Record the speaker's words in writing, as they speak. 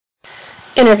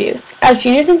Interviews. As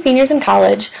juniors and seniors in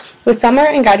college, with summer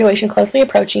and graduation closely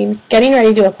approaching, getting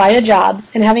ready to apply to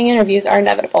jobs and having interviews are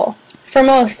inevitable. For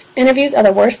most, interviews are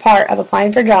the worst part of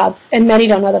applying for jobs, and many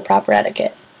don't know the proper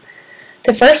etiquette.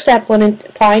 The first step when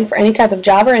applying for any type of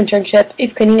job or internship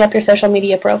is cleaning up your social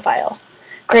media profile.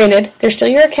 Granted, they're still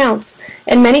your accounts,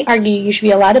 and many argue you should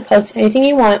be allowed to post anything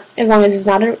you want as long as it does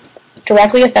not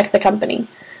directly affect the company.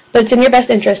 But it's in your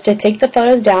best interest to take the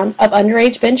photos down of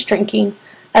underage binge drinking,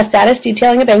 a status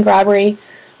detailing a bank robbery,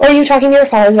 or you talking to your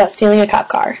followers about stealing a cop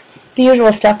car. The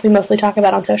usual stuff we mostly talk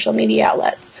about on social media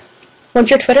outlets. Once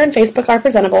your Twitter and Facebook are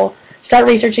presentable, start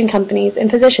researching companies and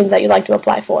positions that you'd like to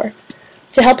apply for.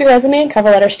 To help your resume and cover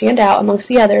letter stand out amongst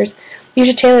the others, you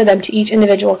should tailor them to each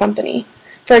individual company.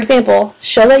 For example,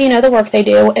 show that you know the work they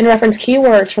do and reference key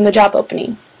words from the job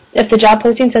opening. If the job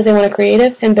posting says they want a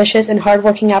creative, ambitious, and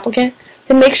hardworking applicant,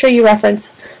 then make sure you reference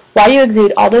why you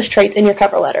exude all those traits in your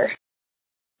cover letter.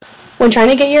 When trying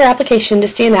to get your application to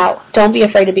stand out, don't be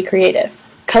afraid to be creative.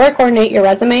 Color coordinate your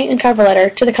resume and cover letter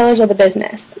to the colors of the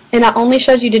business. It not only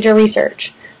shows you did your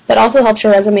research, but also helps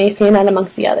your resume stand out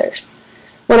amongst the others.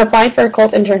 When applying for a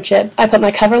cult internship, I put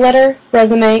my cover letter,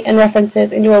 resume, and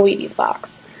references into a Wheaties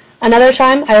box. Another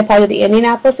time, I applied to the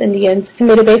Indianapolis Indians and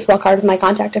made a baseball card with my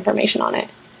contact information on it.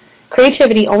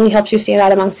 Creativity only helps you stand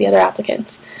out amongst the other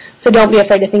applicants, so don't be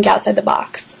afraid to think outside the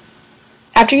box.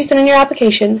 After you send in your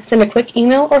application, send a quick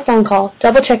email or phone call,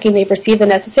 double-checking they've received the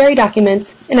necessary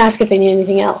documents, and ask if they need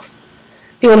anything else.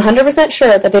 Be 100%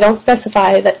 sure that they don't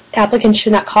specify that applicants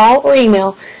should not call or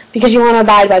email because you want to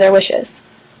abide by their wishes.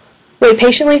 Wait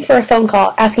patiently for a phone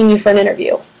call asking you for an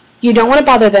interview. You don't want to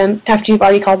bother them after you've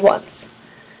already called once.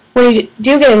 When you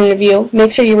do get an interview,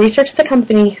 make sure you research the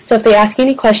company so if they ask you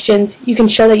any questions, you can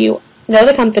show that you know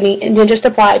the company and didn't just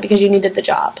apply because you needed the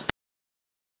job.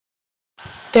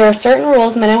 There are certain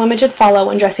rules men and women should follow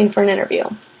when dressing for an interview.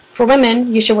 For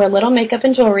women, you should wear little makeup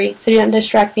and jewelry so you don't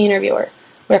distract the interviewer.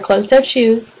 Wear closed-toed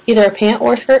shoes, either a pant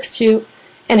or skirt suit,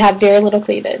 and have very little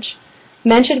cleavage.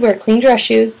 Men should wear clean dress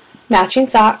shoes, matching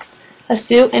socks, a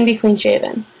suit, and be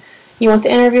clean-shaven. You want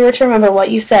the interviewer to remember what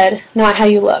you said, not how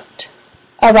you looked.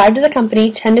 Arrive to the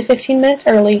company 10 to 15 minutes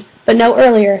early, but no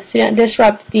earlier so you don't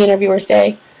disrupt the interviewer's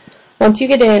day. Once you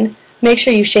get in, make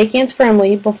sure you shake hands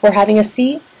firmly before having a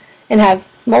seat and have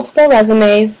multiple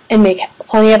resumes and make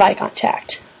plenty of eye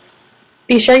contact.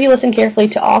 Be sure you listen carefully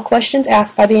to all questions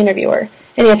asked by the interviewer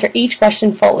and answer each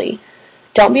question fully.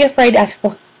 Don't be afraid to ask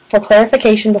for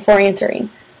clarification before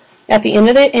answering. At the end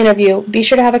of the interview, be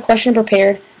sure to have a question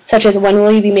prepared, such as when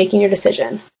will you be making your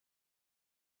decision.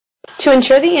 To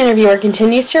ensure the interviewer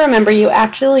continues to remember you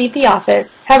after you leave the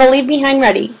office, have a leave behind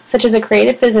ready, such as a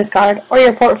creative business card or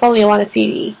your portfolio on a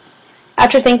CD.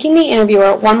 After thanking the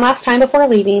interviewer one last time before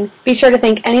leaving, be sure to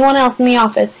thank anyone else in the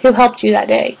office who helped you that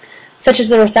day, such as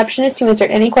the receptionist who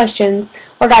answered any questions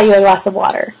or got you a glass of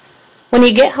water. When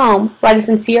you get home, write a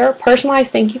sincere,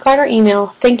 personalized thank you card or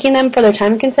email thanking them for their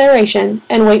time and consideration,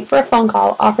 and wait for a phone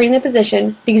call offering the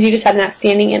position because you just had an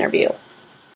outstanding interview.